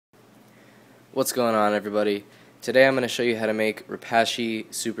What's going on, everybody? Today I'm going to show you how to make Repashy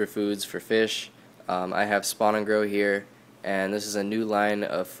Superfoods for fish. I have Spawn and Grow here, and this is a new line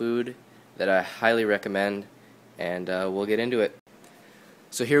of food that I highly recommend, and we'll get into it.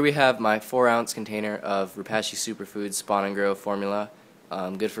 So here we have my 4-ounce container of Repashy Superfoods Spawn and Grow formula.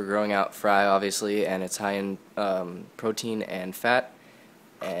 Good for growing out fry, obviously, and it's high in protein and fat.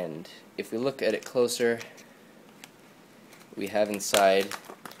 And if we look at it closer, we have inside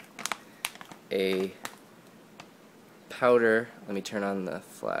a powder. Let me turn on the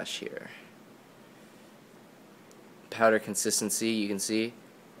flash here. Powder consistency, you can see,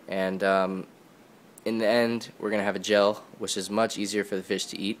 and in the end we're going to have a gel, which is much easier for the fish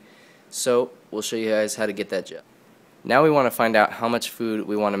to eat. So we'll show you guys how to get that gel. Now we want to find out how much food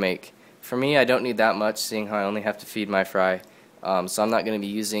we want to make. For me, I don't need that much, seeing how I only have to feed my fry, so I'm not going to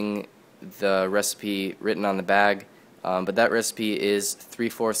be using the recipe written on the bag. But that recipe is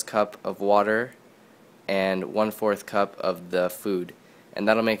 3/4 cup of water and 1/4 cup of the food, and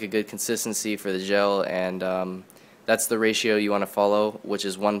that'll make a good consistency for the gel, and that's the ratio you want to follow, which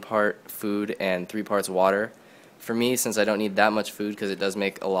is 1 part food and 3 parts water. For me, since I don't need that much food because it does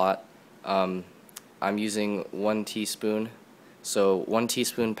make a lot, I'm using 1 teaspoon, so 1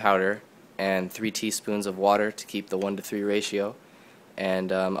 teaspoon powder and 3 teaspoons of water to keep the 1:3 ratio.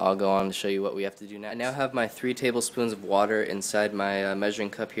 And I'll go on to show you what we have to do next. I now have my 3 tablespoons of water inside my measuring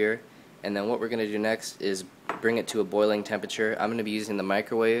cup here, and then what we're going to do next is bring it to a boiling temperature. I'm going to be using the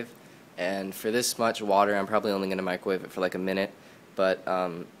microwave, and for this much water I'm probably only going to microwave it for like a minute, but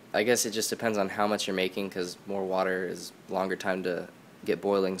I guess it just depends on how much you're making, because more water is longer time to get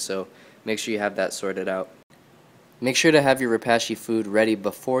boiling, so make sure you have that sorted out. Make sure to have your Repashy food ready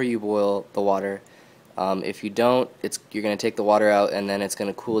before you boil the water. If you don't, you're going to take the water out, and then it's going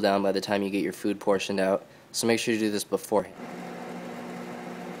to cool down by the time you get your food portioned out. So make sure to do this beforehand.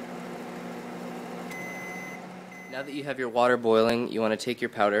 Now that you have your water boiling, you want to take your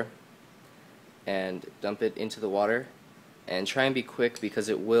powder and dump it into the water. And try and be quick because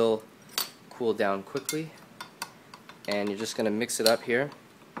it will cool down quickly. And you're just going to mix it up here.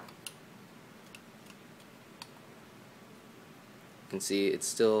 You can see it's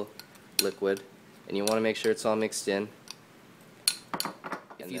still liquid, and you want to make sure it's all mixed in.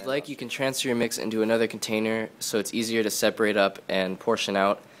 If you'd like, you can transfer your mix into another container so it's easier to separate up and portion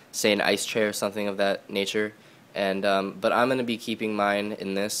out, say an ice tray or something of that nature. And but I'm going to be keeping mine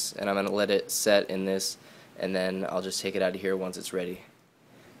in this, and I'm going to let it set in this, and then I'll just take it out of here once it's ready.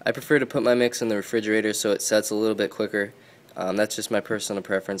 I prefer to put my mix in the refrigerator so it sets a little bit quicker. That's just my personal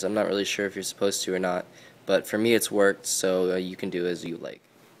preference. I'm not really sure if you're supposed to or not, but for me it's worked, so you can do as you like.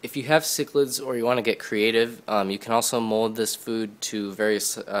 If you have cichlids or you want to get creative, you can also mold this food to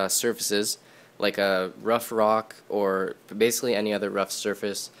various surfaces, like a rough rock or basically any other rough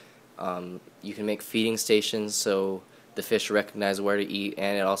surface. You can make feeding stations so the fish recognize where to eat,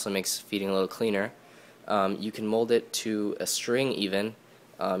 and it also makes feeding a little cleaner. You can mold it to a string even.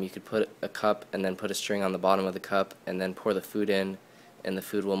 You could put a cup and then put a string on the bottom of the cup and then pour the food in, and the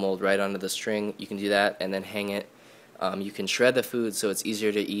food will mold right onto the string. You can do that and then hang it. You can shred the food so it's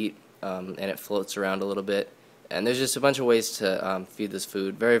easier to eat, and it floats around a little bit. And there's just a bunch of ways to feed this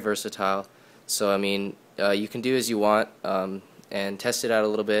food. Very versatile. So I mean, you can do as you want, and test it out a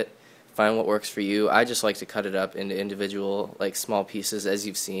little bit. Find what works for you. I just like to cut it up into individual, like small pieces, as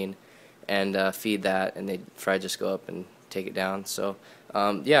you've seen, and feed that, and the fry just go up and take it down. So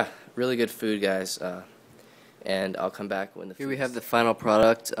yeah, really good food, guys. And I'll come back when the Here we have the final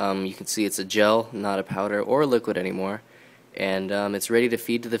product. You can see it's a gel, not a powder or a liquid anymore, and it's ready to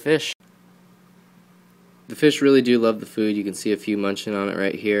feed to the fish. The fish really do love the food. You can see a few munching on it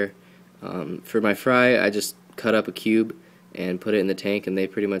right here. For my fry, I just cut up a cube and put it in the tank, and they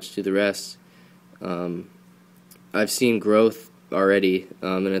pretty much do the rest. I've seen growth already,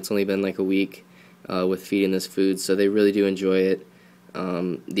 and it's only been like a week with feeding this food, so they really do enjoy it.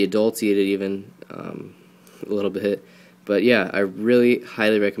 The adults eat it even a little bit, but yeah, I really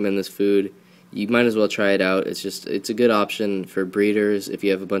highly recommend this food. You might as well try it out. It's a good option for breeders if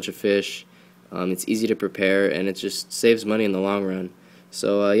you have a bunch of fish. It's easy to prepare, and it just saves money in the long run.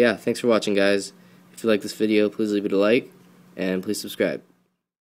 So yeah, thanks for watching, guys. If you like this video, please leave it a like, and please subscribe.